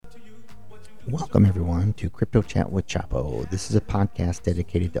Welcome, everyone, to Crypto Chat with Chapo. This is a podcast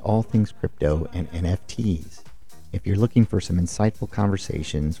dedicated to all things crypto and NFTs. If you're looking for some insightful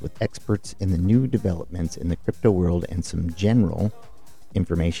conversations with experts in the new developments in the crypto world and some general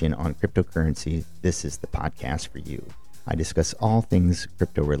information on cryptocurrency, this is the podcast for you. I discuss all things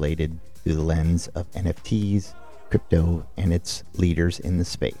crypto related through the lens of NFTs, crypto, and its leaders in the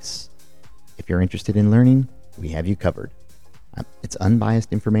space. If you're interested in learning, we have you covered. It's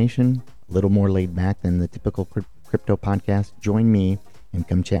unbiased information, a little more laid back than the typical crypto podcast. Join me and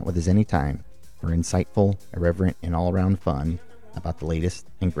come chat with us anytime for insightful, irreverent, and all-around fun about the latest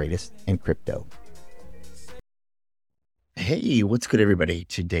and greatest in crypto. Hey, what's good, everybody?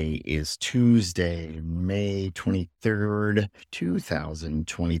 Today is Tuesday, May 23rd,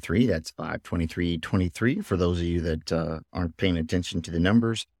 2023. That's 5/23/23 for those of you that aren't paying attention to the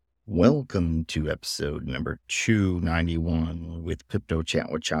numbers. Welcome to episode number 291 with Crypto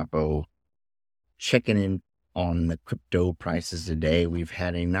Chat with Chapo. Checking in on the crypto prices today. We've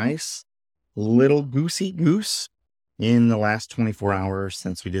had a nice little goosey goose in the last 24 hours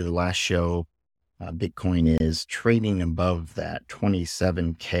since we did the last show. Bitcoin is trading above that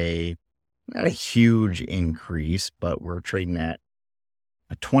 27K. Not a huge increase, but we're trading at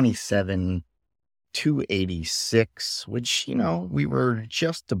a 27,286, which, we were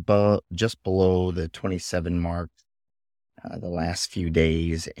just below the 27 mark the last few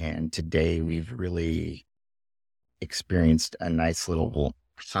days. And today we've really experienced a nice little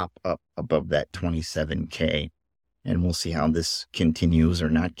hop up above that 27K. And we'll see how this continues or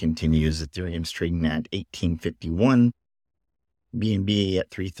not continues. Ethereum's trading at 1851, BNB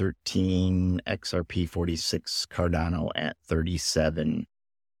at 313, XRP 46, Cardano at 37.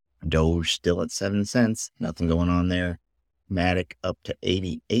 Doge still at 7 cents. Nothing going on there. Matic up to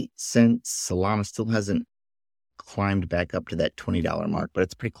 88 cents. Solana still hasn't climbed back up to that $20 mark, but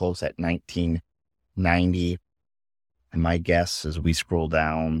it's pretty close at 19.90. And my guess as we scroll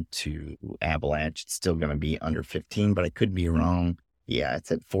down to Avalanche, it's still going to be under 15, but I could be wrong. Yeah,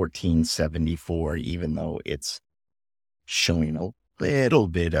 it's at 14.74, even though it's showing a little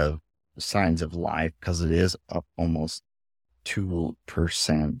bit of signs of life because it is up almost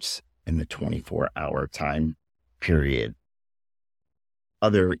 2% in the 24-hour time period.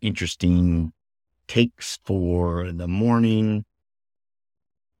 Other interesting takes for the morning.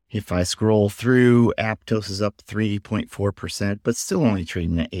 If I scroll through, Aptos is up 3.4%, but still only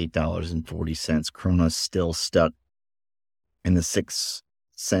trading at $8.40. Kronos still stuck in the 6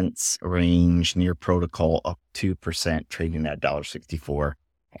 cents range. Near Protocol up 2%, trading at $1.64.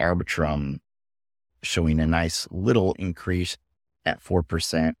 Arbitrum showing a nice little increase at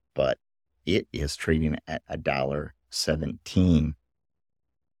 4%, but it is trading at $1.17.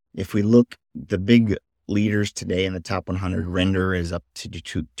 If we look, the big leaders today in the top 100, Render is up to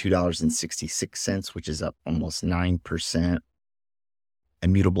 $2.66, which is up almost 9%.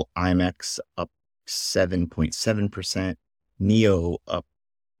 Immutable IMEX up 7.7%. Neo up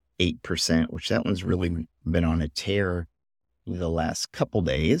 8%, which that one's really been on a tear the last couple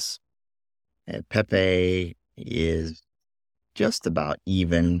days. And Pepe is just about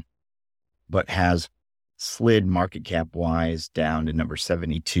even, but has slid market cap wise down to number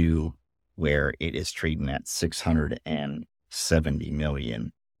 72, where it is trading at 670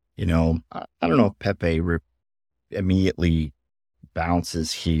 million. I don't know if Pepe immediately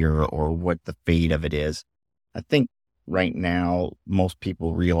bounces here or what the fate of it is. I think right now, most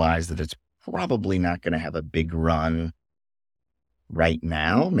people realize that it's probably not going to have a big run right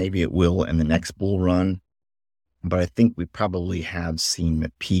now. Maybe it will in the next bull run, but I think we probably have seen the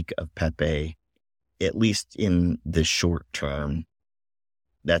peak of Pepe, at least in the short term.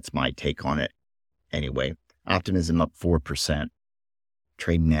 That's my take on it. Anyway, Optimism up 4%,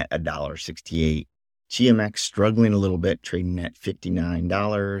 trading at $1.68. GMX struggling a little bit, trading at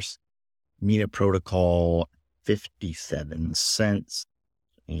 $59. Mina Protocol, 57 cents.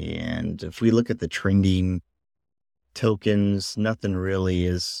 And if we look at the trending tokens, nothing really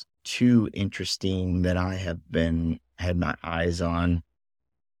is too interesting that I have had my eyes on.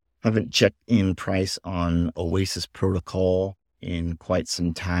 Haven't checked in price on Oasis Protocol in quite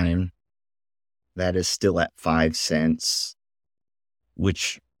some time. That is still at 5 cents,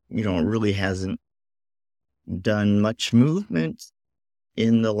 which, really hasn't done much movement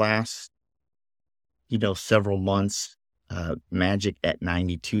in the last, several months. Magic at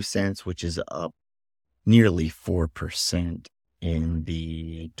 92 cents, which is up nearly 4% in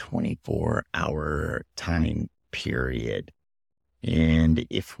the 24-hour time period. And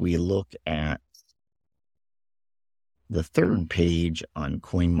if we look at the third page on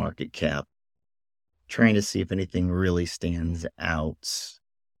CoinMarketCap, trying to see if anything really stands out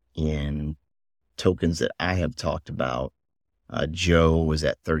in tokens that I have talked about, Joe was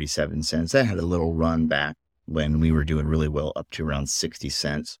at 37 cents. That had a little run back when we were doing really well, up to around 60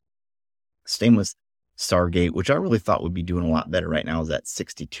 cents. Same with Stargate, which I really thought would be doing a lot better right now, is at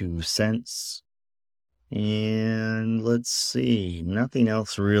 62 cents. And let's see, nothing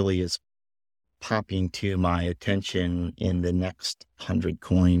else really is popping to my attention in the next 100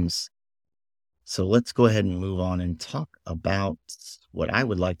 coins. So let's go ahead and move on and talk about what I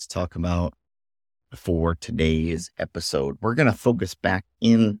would like to talk about for today's episode. We're going to focus back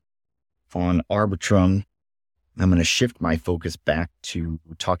in on Arbitrum. I'm going to shift my focus back to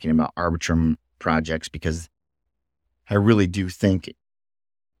talking about Arbitrum projects because I really do think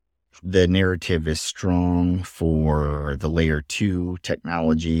the narrative is strong for the layer 2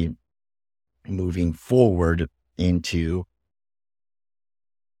 technology moving forward into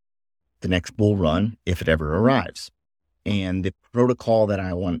the next bull run, if it ever arrives. And the protocol that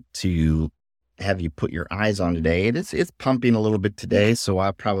I want to have you put your eyes on today, it's pumping a little bit today, so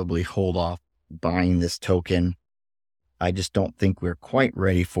I'll probably hold off buying this token. I just don't think we're quite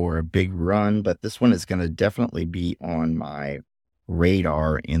ready for a big run, but this one is going to definitely be on my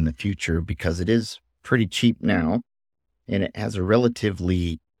radar in the future because it is pretty cheap now and it has a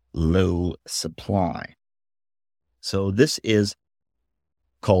relatively low supply. So this is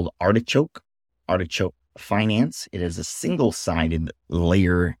called Artichoke Finance. It is a single-sided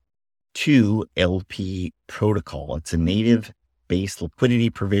layer 2 LP protocol. It's a native-based liquidity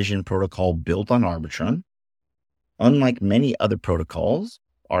provision protocol built on Arbitrum. Unlike many other protocols,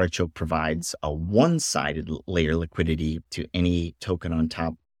 Artichoke provides a one-sided layer liquidity to any token on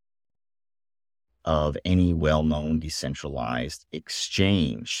top of any well-known decentralized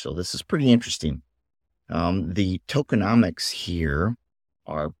exchange. So this is pretty interesting. The tokenomics here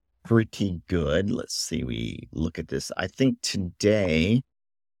are pretty good. Let's see, we look at this. I think today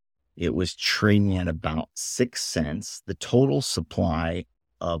it was trading at about 6 cents. The total supply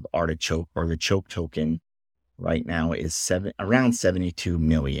of Artichoke, or the Choke token, right now is around 72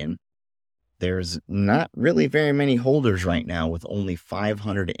 million. There's not really very many holders right now, with only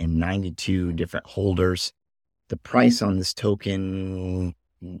 592 different holders. The price on this token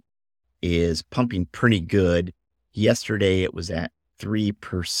is pumping pretty good. Yesterday it was at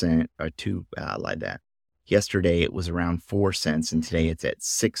 3% or Yesterday it was around 4 cents, and today it's at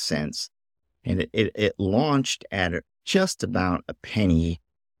 6 cents. And it launched at just about a penny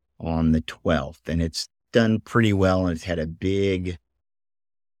on the 12th, and it's done pretty well, and it's had a big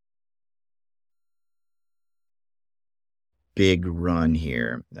run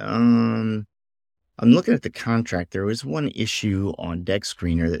here. I'm looking at the contract. There was one issue on Deck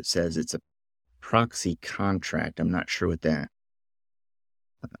Screener that says it's a proxy contract. I'm not sure what that.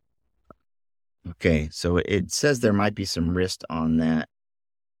 Okay, so it says there might be some risk on that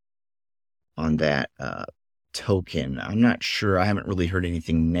token. I'm not sure. I haven't really heard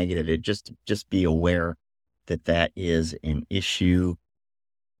anything negative. It just be aware that is an issue.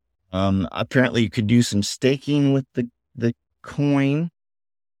 Apparently you could do some staking with the coin.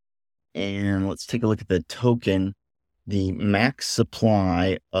 And let's take a look at the token. The max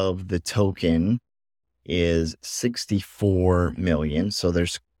supply of the token is 64 million. So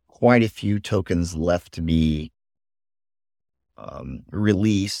there's quite a few tokens left to be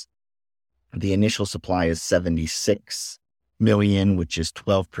released. The initial supply is 76 million, which is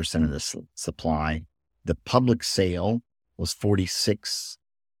 12% of the supply. The public sale was 46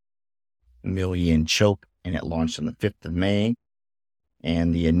 million choke, and it launched on the 5th of May.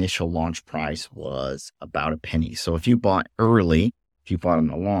 And the initial launch price was about a penny. So if you bought early, if you bought on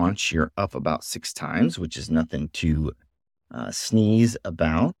the launch, you're up about 6 times, which is nothing to sneeze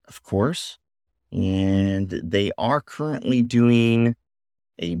about, of course. And they are currently doing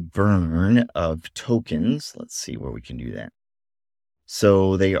a burn of tokens. Let's see where we can do that.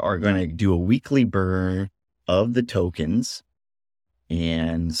 So they are going to do a weekly burn of the tokens.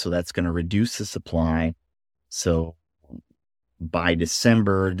 And so that's going to reduce the supply. So by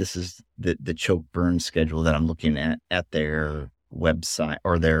December, this is the choke burn schedule that I'm looking at their website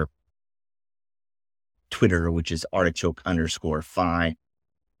or their Twitter, which is artichoke_fi.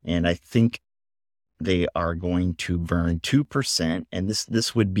 And I think they are going to burn 2%. And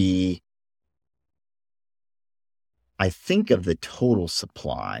this would be, I think, of the total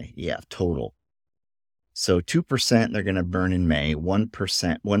supply. Yeah, total. So 2% they're going to burn in May, 1%,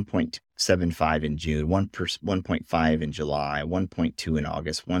 1.75 in June, 1.5 in July, 1.2 in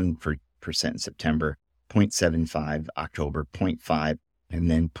August, 1% in September, 0.75 October, 0.5,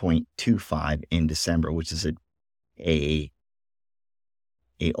 and then 0.25 in December, which is a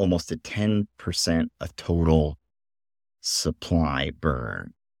almost a 10% of total supply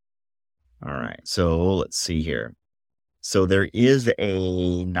burn. All right. So let's see here. So there is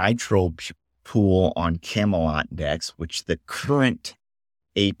a nitro pool on Camelot Dex, which the current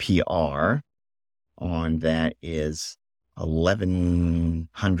APR on that is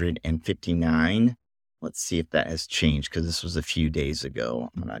 1,159. Let's see if that has changed because this was a few days ago.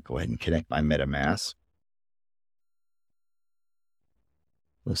 I'm going to go ahead and connect my MetaMask.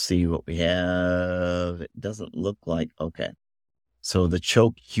 Let's see what we have. It doesn't look like, okay. So the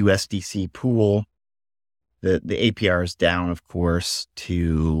Choke USDC pool, the APR is down, of course,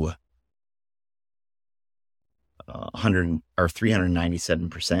 to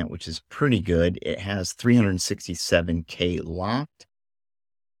 397%, which is pretty good. It has 367K locked.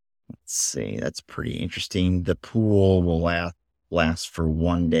 Let's see, that's pretty interesting. The pool will last for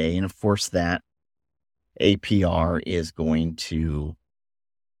 1 day. And of course, that APR is going to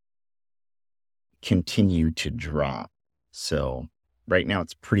continue to drop. So right now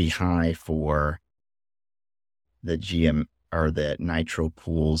it's pretty high for the GM or the nitro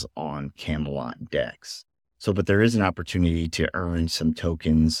pools on Camelot Dex. So, but there is an opportunity to earn some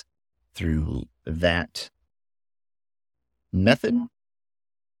tokens through that method.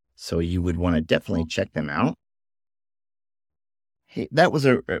 So you would want to definitely check them out. Hey, that was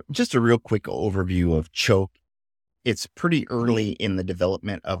just a real quick overview of Choke. It's pretty early in the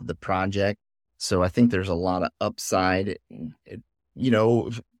development of the project. So I think there's a lot of upside.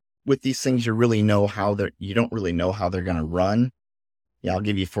 With these things, you don't really know how they're going to run. Yeah, I'll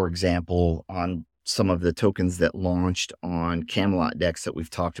give you, for example, on some of the tokens that launched on Camelot Dex that we've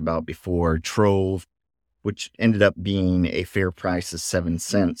talked about before, Trove, which ended up being a fair price of 7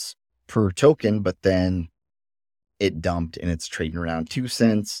 cents per token, but then it dumped and it's trading around 2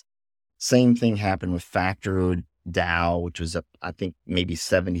 cents. Same thing happened with Factored DAO, which was up, I think, maybe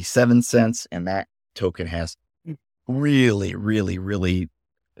 77 cents. And that token has really, really, really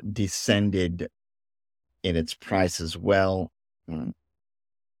descended in its price as well.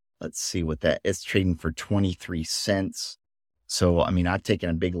 Let's see what that is, trading for 23 cents. So, I've taken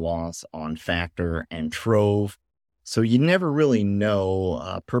a big loss on Factor and Trove. So you never really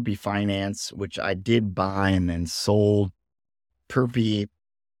know. Perpy Finance, which I did buy and then sold. Perpy,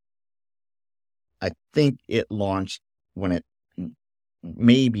 I think it launched when it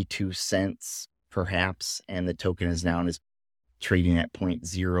maybe 2 cents, perhaps, and the token is now trading at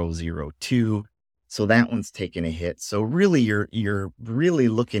 0.002. So that one's taken a hit. So really, you're really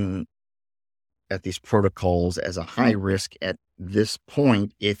looking at these protocols as a high risk at this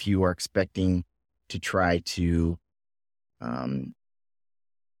point if you are expecting to try to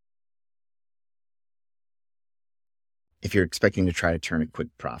turn a quick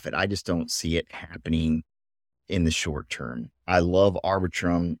profit. I just don't see it happening in the short term. I love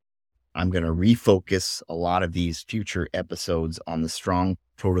Arbitrum. I'm going to refocus a lot of these future episodes on the strong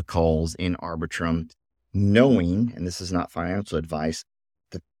protocols in Arbitrum, knowing, and this is not financial advice,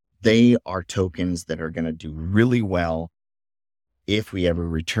 that they are tokens that are going to do really well if we ever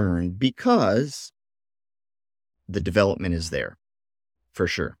return, because the development is there for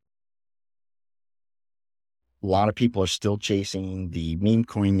sure. A lot of people are still chasing the meme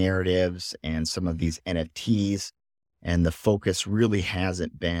coin narratives and some of these NFTs. And the focus really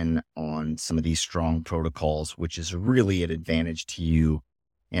hasn't been on some of these strong protocols, which is really an advantage to you.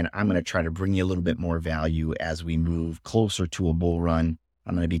 And I'm going to try to bring you a little bit more value as we move closer to a bull run.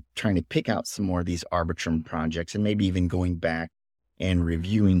 I'm going to be trying to pick out some more of these Arbitrum projects and maybe even going back and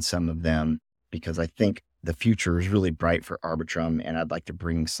reviewing some of them, because I think the future is really bright for Arbitrum. And I'd like to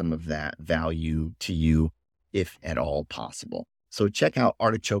bring some of that value to you if at all possible. So check out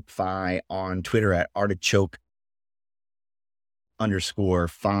Artichoke Fi on Twitter at Artichoke_Fi.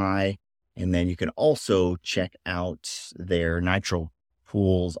 And then you can also check out their Nitro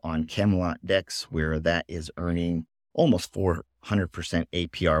pools on Camelot Dex, where that is earning almost 400%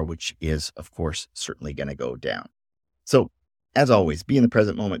 APR, which is, of course, certainly going to go down. So as always, be in the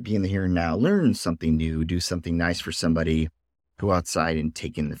present moment, be in the here and now, learn something new, do something nice for somebody, go outside and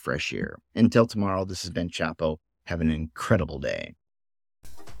take in the fresh air. Until tomorrow, this has been Chapo. Have an incredible day.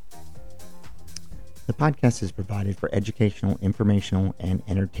 The podcast is provided for educational, informational, and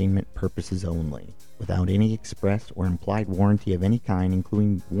entertainment purposes only, without any express or implied warranty of any kind,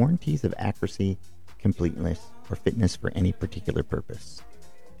 including warranties of accuracy, completeness, or fitness for any particular purpose.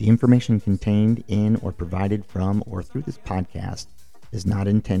 The information contained in or provided from or through this podcast is not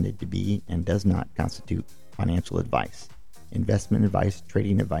intended to be and does not constitute financial advice, investment advice,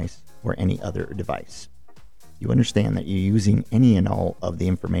 trading advice, or any other advice. You understand that you're using any and all of the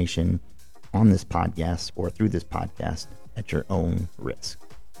information on this podcast or through this podcast at your own risk.